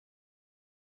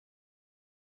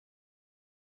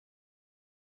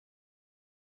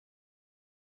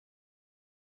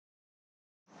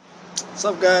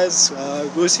What's up, guys?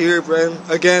 Goose here,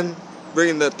 again,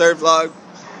 bringing the third vlog.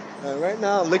 Right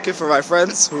now, I'm looking for my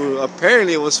friends who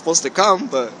apparently was supposed to come,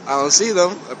 but I don't see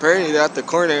them. Apparently, they're at the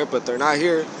corner, but they're not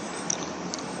here.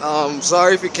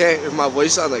 Sorry if my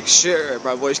voice sounds like shit or if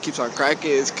my voice keeps on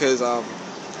cracking. It's because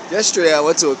yesterday I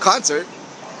went to a concert.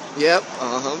 Yep,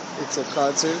 it's a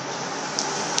concert.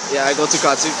 Yeah, I go to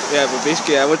concert. Yeah, but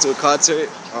basically, I went to a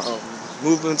concert.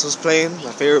 Movements was playing,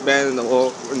 my favorite band in the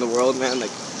world, man.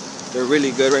 Like, they're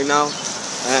really good right now.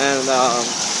 And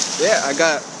yeah, I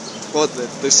got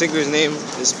the singer's name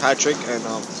is Patrick, and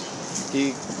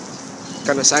he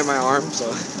kind of signed my arm, so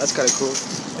that's kind of cool.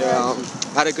 Yeah,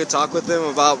 I had a good talk with him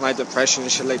about my depression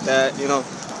and shit like that. You know,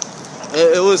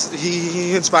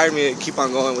 he inspired me to keep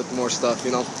on going with more stuff.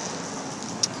 You know.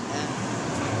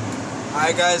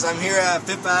 Alright, guys, I'm here at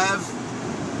Fifth Ave.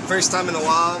 First time in a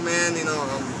while, man. You know,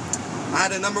 I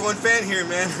had a #1 fan here,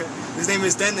 man. His name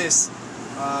is Dennis.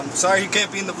 Sorry he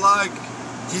can't be in the vlog.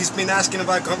 He's been asking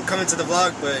about coming to the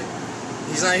vlog, but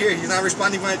he's not here. He's not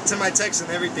responding to my texts and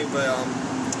everything. But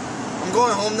I'm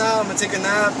going home now. I'm gonna take a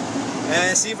nap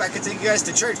and see if I can take you guys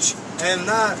to church. And if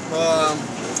not,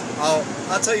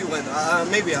 I'll tell you when.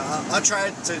 Maybe I'll try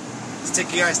to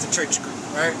take you guys to church,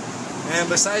 right? And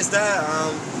besides that,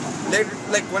 later,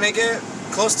 like when I get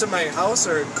close to my house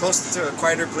or close to a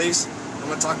quieter place, I'm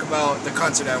gonna talk about the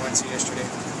concert I went to yesterday.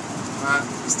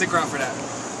 Stick around for that.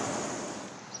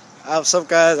 What's up,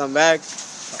 guys? I'm back.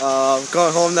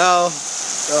 Going home now.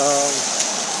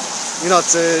 You know,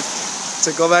 to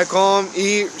go back home,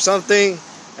 eat something,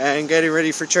 and getting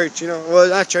ready for church. You know, well,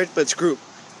 not church, but it's group.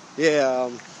 Yeah.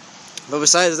 But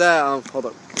besides that, hold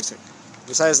up, give me a second.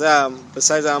 Besides that, I'm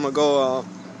gonna go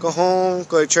home,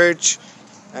 go to church,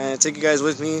 and take you guys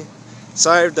with me.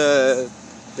 Sorry if the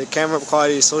camera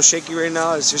quality is so shaky right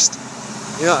now. It's just,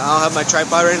 you know, I don't have my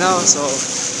tripod right now, so,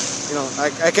 you know,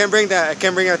 I can't bring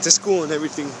that to school and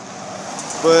everything.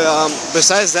 But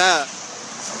besides that,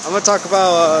 I'm gonna talk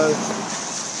about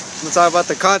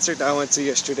the concert that I went to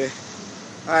yesterday.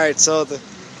 All right, so the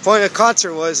point of the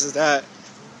concert is that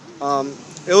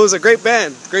it was a great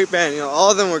band. You know, all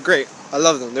of them were great. I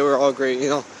love them. They were all great. You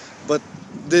know, but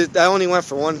I only went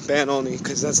for one band only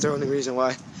because that's the only reason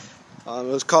why. It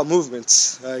was called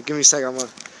Movements. Give me a second. I'm gonna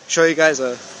show you guys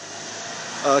a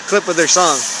clip of their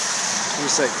song. Give me a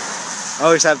second. I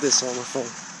always have this on my phone.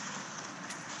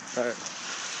 Alright.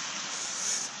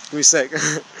 Give me a sec.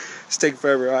 It's taking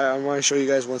forever. I want to show you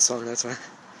guys one song, that's why.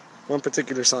 One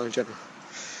particular song in general.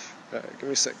 Alright, give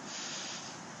me a sec.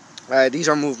 Alright, these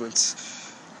are Movements.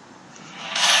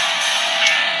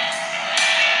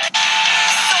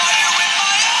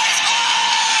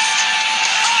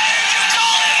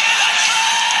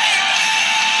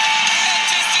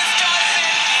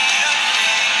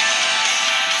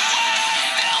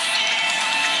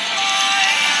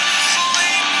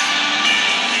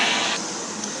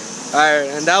 Alright,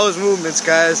 and that was Movements,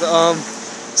 guys.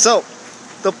 So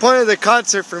the point of the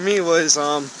concert for me was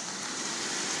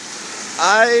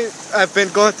I've been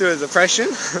going through a depression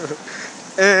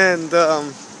and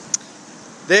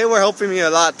they were helping me a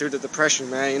lot through the depression,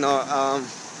 man. You know,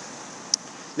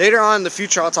 later on in the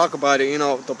future I'll talk about it, you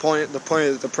know, the point of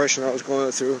the depression I was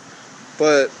going through.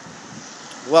 But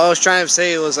what I was trying to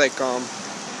say was like fuck,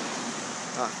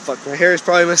 my hair is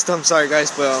probably messed up, I'm sorry guys,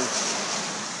 but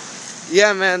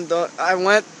yeah, man, I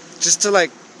went just to,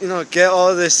 like, you know, get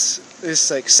all this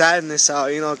like sadness out,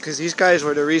 you know, because these guys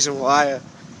were the reason why,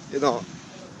 you know,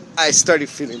 I started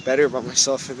feeling better about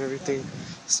myself and everything.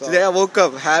 So today I woke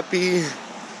up happy,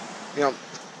 you know.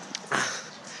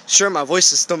 Sure, my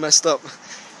voice is still messed up.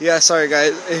 Yeah, sorry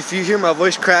guys, if you hear my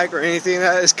voice crack or anything,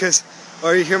 that is because,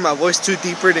 or you hear my voice too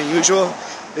deeper than usual,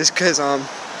 it's because I'm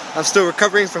still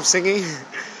recovering from singing.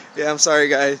 Yeah, I'm sorry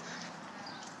guys.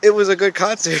 It was a good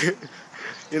concert.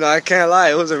 You know, I can't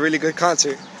lie, it was a really good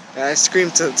concert. And I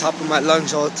screamed to the top of my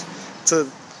lungs till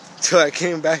I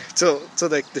came back, till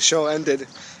like the show ended.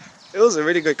 It was a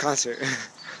really good concert.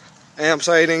 And I'm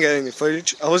sorry I didn't get any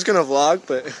footage. I was gonna vlog,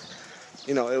 but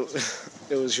you know,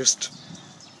 it was just,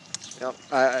 you know,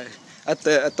 I at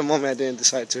the moment I didn't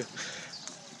decide to.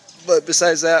 But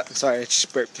besides that, sorry, I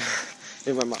just burped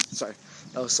in my mouth. Sorry,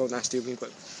 that was so nasty of me.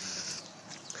 But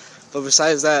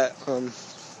besides that,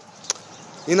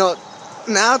 you know,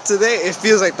 now today it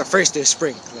feels like the first day of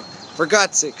spring. Like, for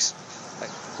God's sakes, like,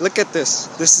 look at this.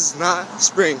 This is not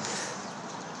spring.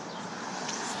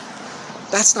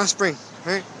 That's not spring,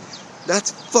 right?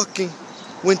 That's fucking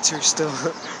winter still.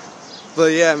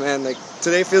 But yeah, man, like,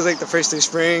 today feels like the first day of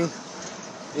spring.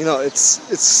 You know,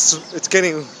 it's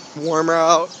getting warmer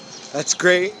out. That's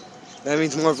great. That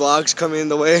means more vlogs coming in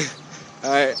the way.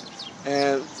 Alright.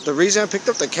 And the reason I picked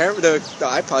up the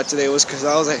iPod today was because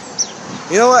I was like,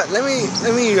 you know what? Let me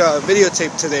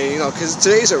videotape today. You know, because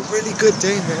today's a really good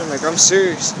day, man. Like, I'm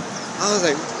serious. I was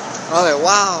like,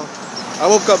 wow. I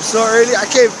woke up so early. I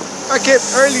came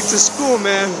early to school,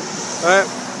 man. Alright,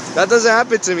 that doesn't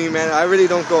happen to me, man. I really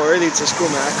don't go early to school,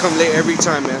 man. I come late every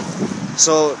time, man.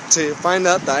 So to find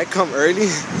out that I come early,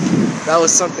 that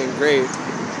was something great.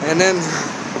 And then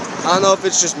I don't know if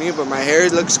it's just me, but my hair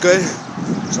looks good.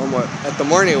 Somewhat. At the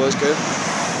morning, it was good.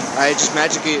 I just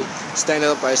magically stand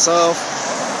up myself.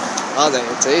 I was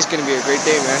like, today's gonna be a great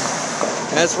day, man.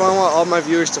 And that's why I want all my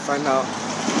viewers to find out,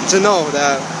 to know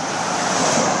that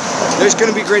there's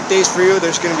gonna be great days for you.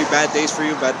 There's gonna be bad days for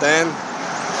you, but then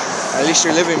at least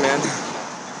you're living, man.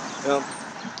 Yep.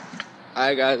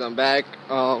 Alright, guys, I'm back.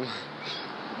 I'm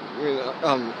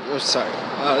sorry.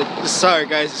 Sorry,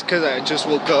 guys. It's because I just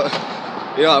woke up.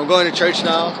 You know, I'm going to church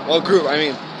now. Well, group. I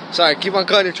mean, sorry. Keep on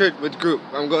going to church with group.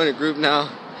 I'm going to group now.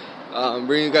 I'm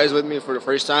bringing you guys with me for the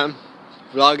first time.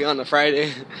 Vlogging on a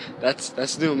Friday.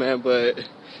 That's new, man. But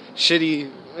shitty.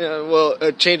 Well,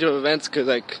 a change of events because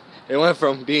like. It went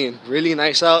from being really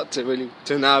nice out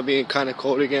to now being kind of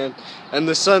cold again, and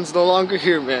the sun's no longer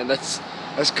here, man. That's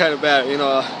kind of bad, you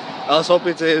know. I was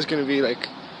hoping today was gonna be like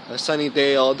a sunny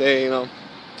day all day, you know,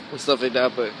 and stuff like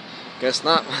that, but guess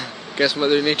not. Guess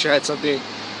Mother Nature had something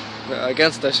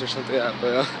against us or something like that.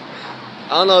 But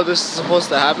I don't know if this is supposed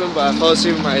to happen, but I fell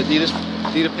asleep in my Adidas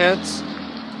pants,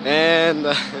 and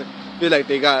I feel like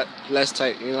they got less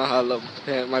tight. You know how I love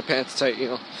my pants tight, you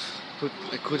know.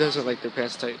 Who doesn't like their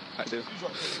pants tight? I do.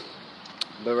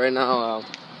 But right now,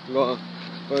 I'm going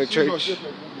to church.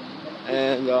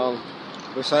 And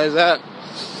besides that,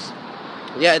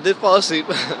 yeah, I did fall asleep.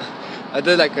 I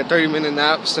did like a 30-minute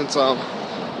nap since the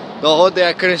whole day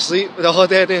I couldn't sleep. The whole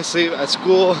day I didn't sleep at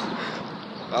school.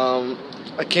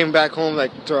 I came back home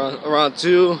like around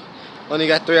 2. Only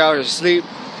got 3 hours of sleep.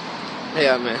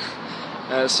 Yeah, man.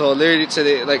 So literally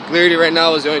today, like literally right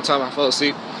now was the only time I fell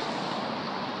asleep.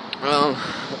 You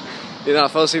know, I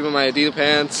fell asleep in my Adidas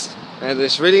pants and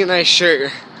this really nice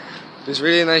shirt, this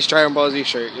really nice Dragon Ball Z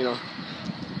shirt. You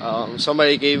know,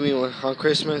 somebody gave me one on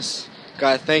Christmas.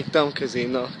 Gotta thank them because they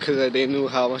knew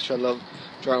how much I love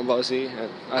Dragon Ball Z, and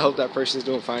I hope that person's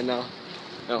doing fine now.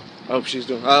 No, I hope she's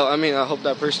doing. I hope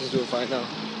that person's doing fine now.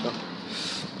 No.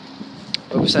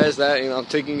 But besides that, you know, I'm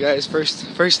taking you guys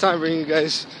first time bringing you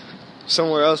guys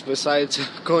somewhere else besides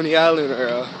Coney Island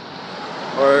or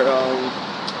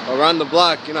around the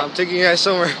block. You know, I'm taking you guys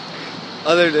somewhere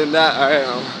other than that. Alright,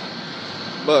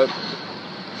 but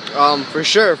for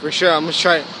sure, I'm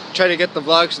gonna try to get the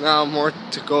vlogs now more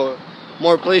to go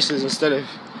more places instead of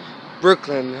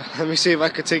Brooklyn. Let me see if I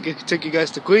could take you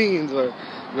guys to Queens or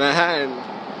Manhattan.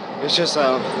 It's just you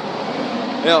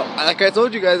know, like I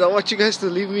told you guys, I want you guys to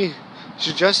leave me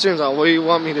suggestions on where you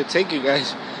want me to take you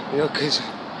guys. You know, cause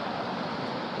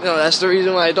you know that's the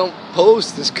reason why I don't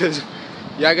post. Is cause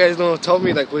y'all guys don't tell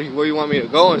me like where you want me to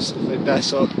go and stuff like that.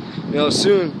 So you know,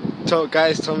 soon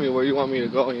guys tell me where you want me to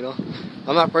go. You know,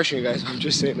 I'm not pressuring you guys. I'm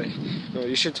just saying like, you know,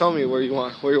 you should tell me where you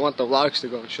want the vlogs to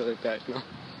go and shit like that. You know,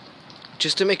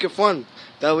 just to make it fun.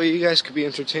 That way you guys could be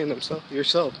entertained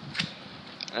yourself.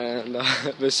 And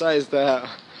besides that,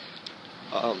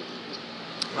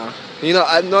 you know,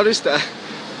 I've noticed that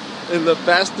in the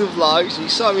past 2 vlogs, you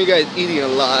saw me guys eating a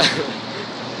lot.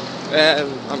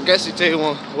 And I'm guessing today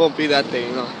won't be that day,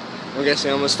 you know. I'm guessing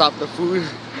I'm gonna stop the food.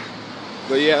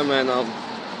 But yeah, man,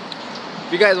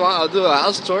 if you guys want, I'll do a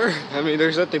house tour. I mean,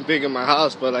 there's nothing big in my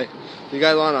house, but like, if you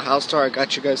guys want a house tour, I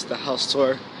got you guys the house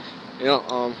tour. You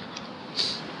know,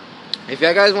 if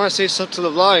you guys want to say stuff to the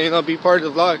vlog, you know, be part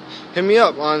of the vlog, hit me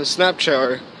up on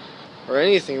Snapchat or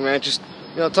anything, man. Just,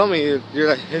 you know, tell me you're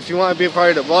like, if you want to be a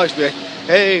part of the vlogs, be like,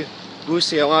 hey,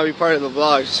 Goosy, I want to be part of the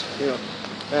vlogs, you know.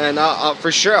 And I'll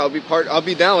for sure I'll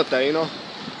be down with that, you know.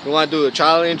 You want to do a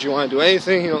challenge, you want to do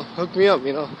anything, you know, hook me up,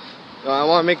 you know. I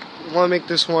want to make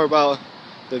this more about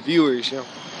the viewers, you know.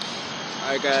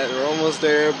 Alright guys, we're almost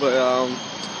there, but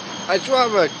I just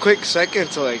want a quick second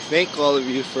to like thank all of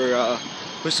you for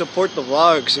who support the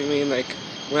vlogs. I mean, like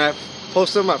when I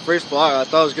posted my first vlog, I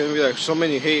thought it was gonna be like so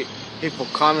many hateful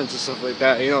comments and stuff like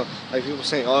that, you know, like people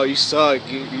saying, oh, you suck,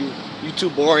 you too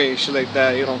boring and shit like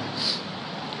that, you know.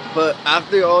 But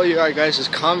after all you guys'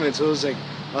 comments, I was like,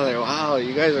 wow,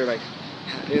 you guys are like,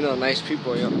 you know, nice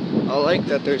people, you know. I like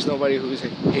that there's nobody who's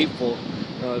like hateful.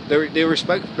 They're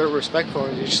respectful,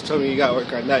 and you just tell me you gotta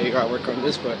work on that, you gotta work on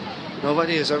this, but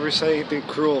nobody has ever said anything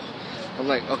cruel. I'm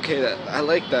like, okay, I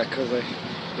like that, cause like,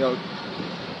 you know,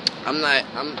 I'm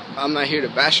not here to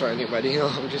bash on anybody, you know.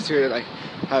 I'm just here to like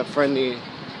have friendly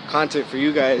content for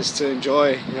you guys to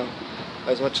enjoy, you know.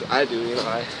 as much as I do. You know,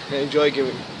 I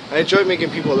enjoy making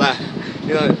people laugh.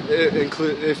 You know,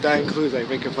 if that includes like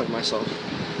making fun of myself.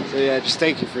 So yeah, just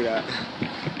thank you for that.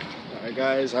 Alright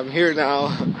guys, I'm here now.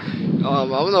 I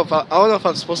don't know if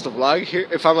I'm supposed to vlog here,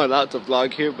 if I'm allowed to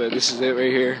vlog here, but this is it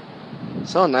right here.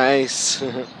 So nice.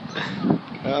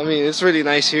 I mean, it's really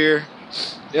nice here.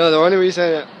 You know, the only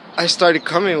reason I started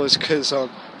coming was because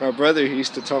my brother, he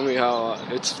used to tell me how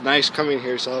it's nice coming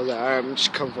here, so I was like, alright, I'm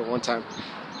just coming for one time.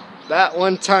 That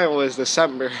one time was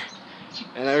December,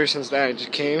 and ever since then I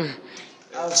just came.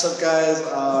 What's up guys,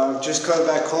 just coming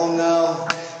back home now.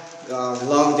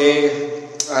 Long day.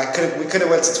 We could have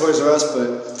went to Toys R Us,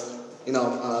 but you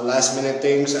know, last minute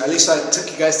things. At least I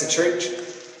took you guys to church,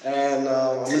 and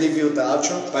I'm gonna leave you with the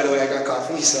outro. By the way, I got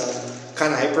coffee, so I'm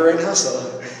kind of hyper right now,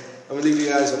 so I'm gonna leave you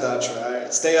guys with the outro.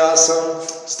 Alright, stay awesome,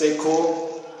 stay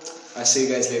cool. I'll see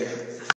you guys later.